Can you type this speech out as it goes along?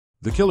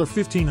The Keller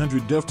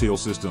 1500 Dovetail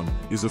System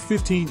is a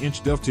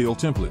 15-inch dovetail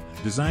template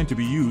designed to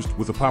be used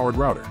with a powered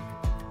router.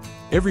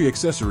 Every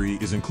accessory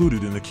is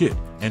included in the kit,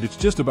 and it's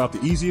just about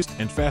the easiest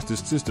and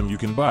fastest system you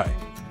can buy.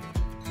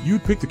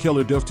 You'd pick the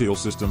Keller Dovetail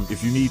System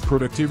if you need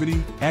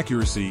productivity,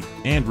 accuracy,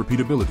 and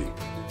repeatability.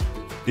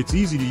 It's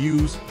easy to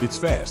use, it's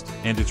fast,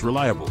 and it's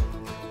reliable.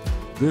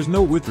 There's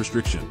no width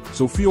restriction,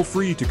 so feel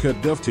free to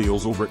cut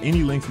dovetails over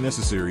any length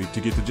necessary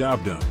to get the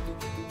job done.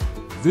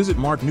 Visit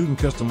Mark Newton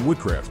Custom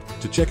Woodcraft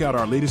to check out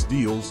our latest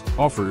deals,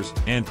 offers,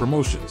 and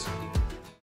promotions.